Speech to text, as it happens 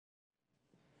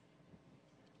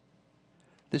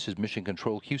This is Mission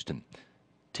Control Houston.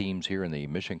 Teams here in the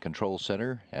Mission Control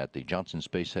Center at the Johnson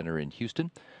Space Center in Houston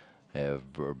have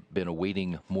been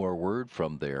awaiting more word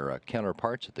from their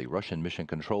counterparts at the Russian Mission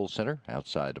Control Center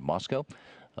outside of Moscow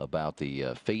about the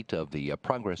fate of the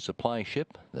Progress supply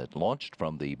ship that launched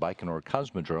from the Baikonur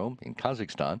Cosmodrome in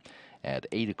Kazakhstan at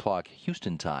 8 o'clock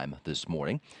Houston time this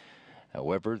morning.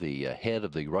 However, the head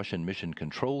of the Russian Mission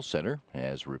Control Center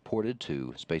has reported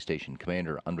to Space Station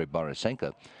Commander Andrei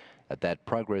Borisenko that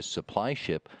Progress supply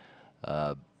ship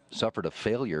suffered a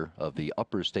failure of the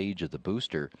upper stage of the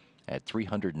booster at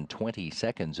 320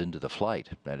 seconds into the flight.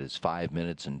 That is 5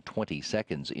 minutes and 20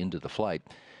 seconds into the flight.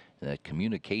 That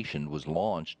communication was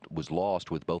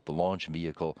lost with both the launch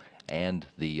vehicle and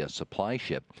the supply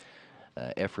ship.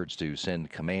 Efforts to send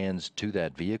commands to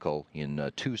that vehicle in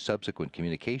two subsequent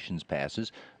communications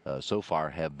passes so far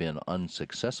have been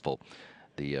unsuccessful.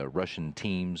 The Russian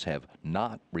teams have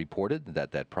not reported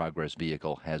that Progress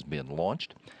vehicle has been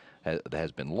lost.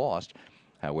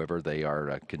 However, they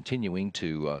are continuing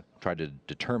to try to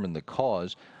determine the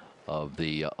cause of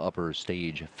the upper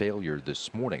stage failure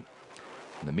this morning.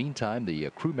 In the meantime, the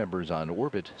crew members on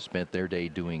orbit spent their day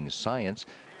doing science,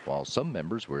 while some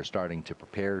members were starting to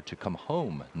prepare to come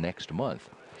home next month.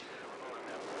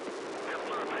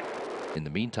 In the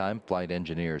meantime, flight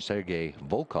engineer Sergei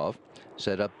Volkov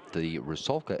set up the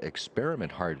resupply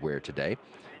experiment hardware today.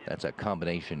 That's a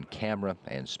combination camera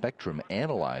and spectrum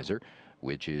analyzer,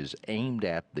 which is aimed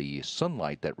at the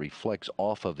sunlight that reflects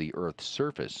off of the Earth's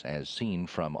surface as seen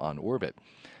from on orbit.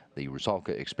 The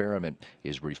resupply experiment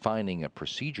is refining a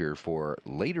procedure for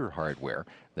later hardware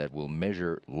that will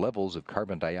measure levels of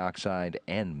carbon dioxide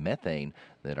and methane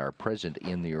that are present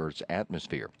in the Earth's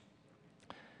atmosphere.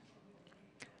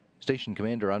 Station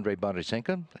Commander Andrei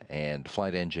Borisenko and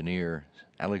flight engineer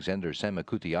Alexander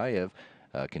Samakutyaev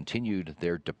continued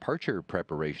their departure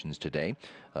preparations today,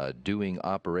 doing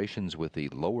operations with the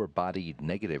lower body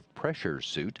negative pressure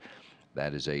suit.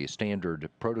 That is a standard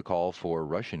protocol for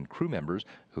Russian crew members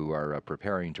who are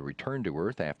preparing to return to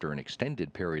Earth after an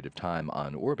extended period of time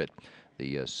on orbit.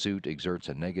 The suit exerts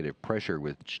a negative pressure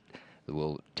which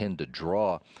will tend to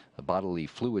draw the bodily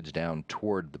fluids down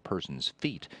toward the person's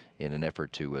feet in an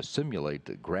effort to simulate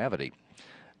the gravity.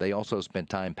 They also spent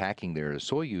time packing their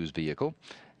Soyuz vehicle,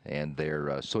 and their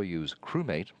Soyuz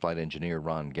crewmate, flight engineer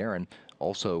Ron Garin,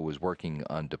 also was working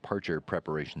on departure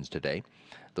preparations today.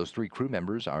 Those three crew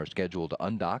members are scheduled to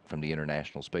undock from the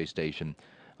International Space Station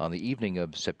on the evening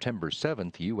of September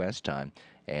 7th, U.S. time,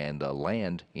 and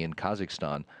land in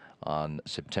Kazakhstan on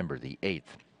September the 8th.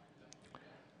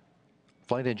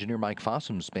 Flight engineer Mike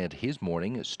Fossum spent his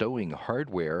morning stowing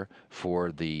hardware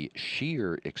for the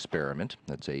SHEAR experiment.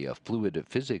 That's a fluid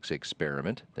physics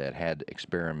experiment that had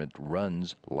experiment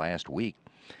runs last week,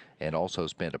 and also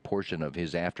spent a portion of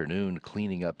his afternoon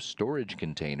cleaning up storage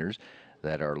containers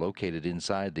that are located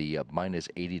inside the minus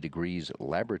 80 degrees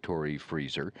laboratory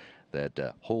freezer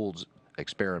that holds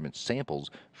experiment samples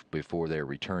before their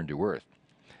return to Earth.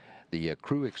 The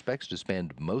crew expects to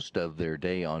spend most of their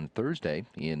day on Thursday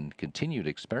in continued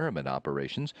experiment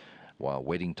operations while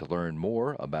waiting to learn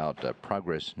more about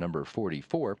Progress number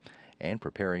 44 and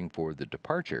preparing for the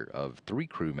departure of three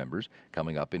crew members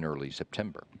coming up in early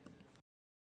September.